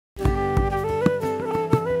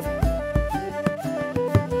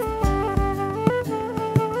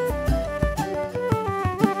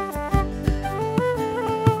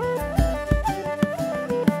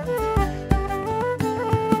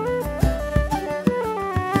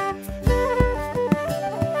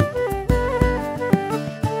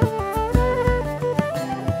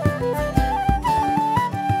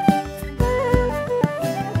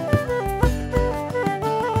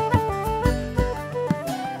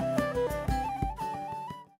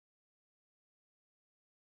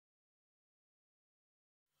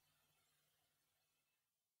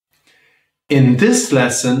In this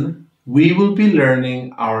lesson, we will be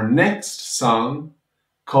learning our next song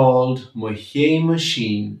called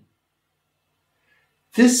Shéamuisín.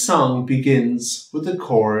 This song begins with the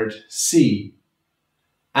chord C,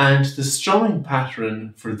 and the strumming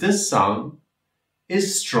pattern for this song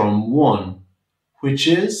is strum 1, which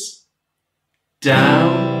is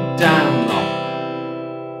down, down, up.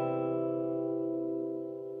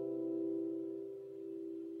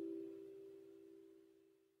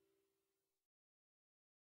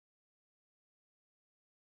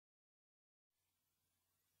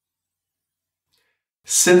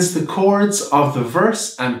 Since the chords of the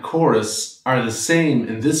verse and chorus are the same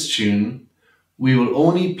in this tune, we will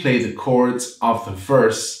only play the chords of the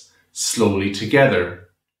verse slowly together,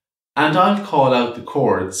 and I'll call out the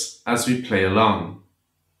chords as we play along.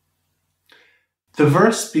 The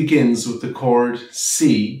verse begins with the chord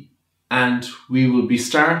C, and we will be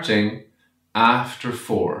starting after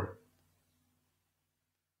 4.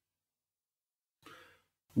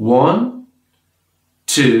 1,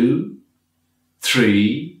 2,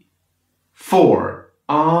 3, 4.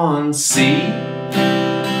 On C,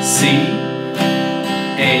 C,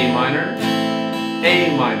 A minor,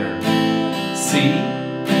 A minor, C,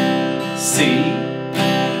 C,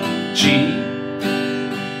 G,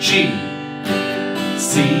 G, C,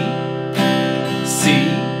 C,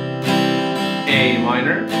 A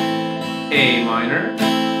minor, A minor,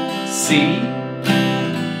 C,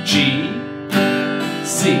 G,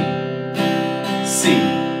 C, C,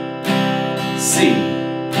 C,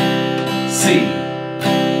 C.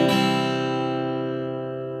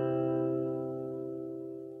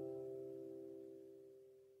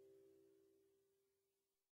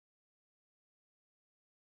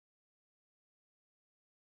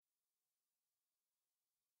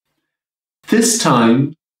 This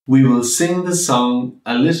time we will sing the song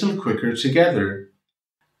a little quicker together,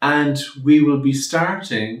 and we will be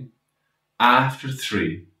starting after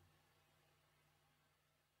 3.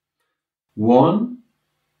 1,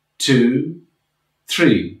 2,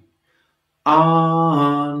 3.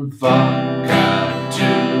 An vakatuma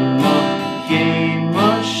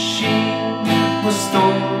Shéamuisín, my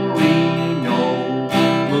story no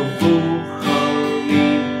mavuchali.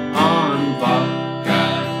 An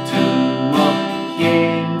vakatuma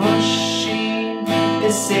Shéamuisín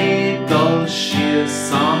is a dul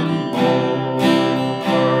san or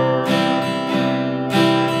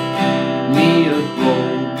Níl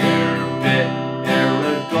bróger bit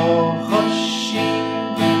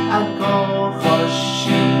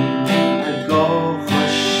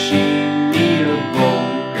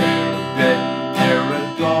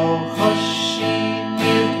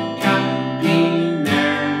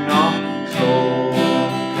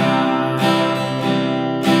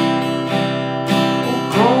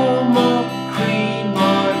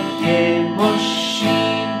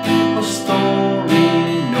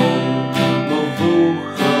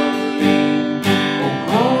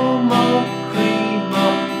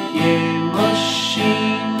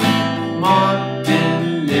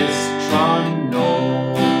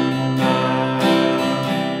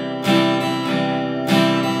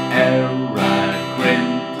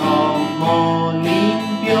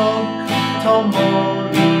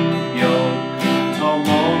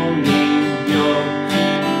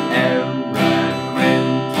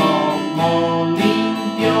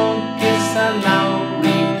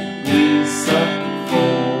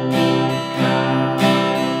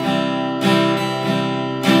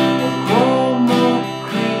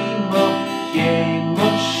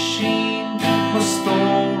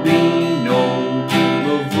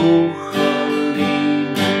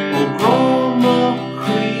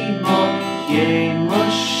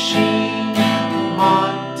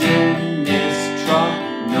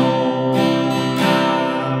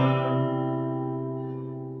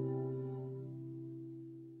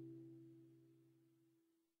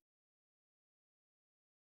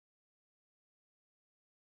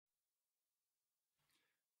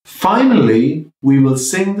Finally, we will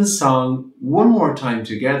sing the song one more time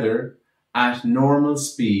together at normal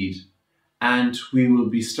speed, and we will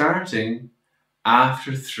be starting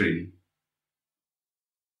after 3.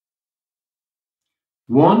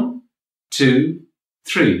 1, 2,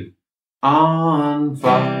 3. An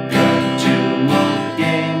vakatuma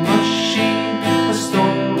Shéamuisín, a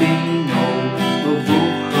story no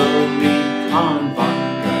mavuchali. An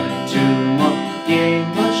vakatuma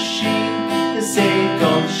Shéamuisín, the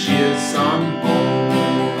segal san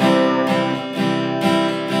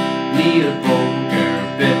Níl bróger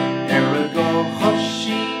bit a go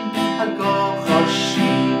chosín, a go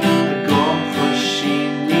chosín, a go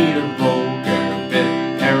chosín. Níl bróger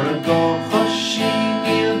bit a go chosín,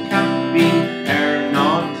 níl capí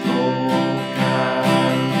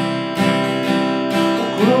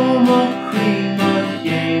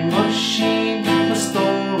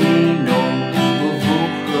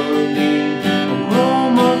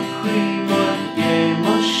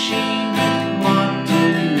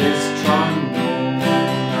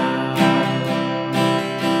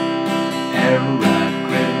around.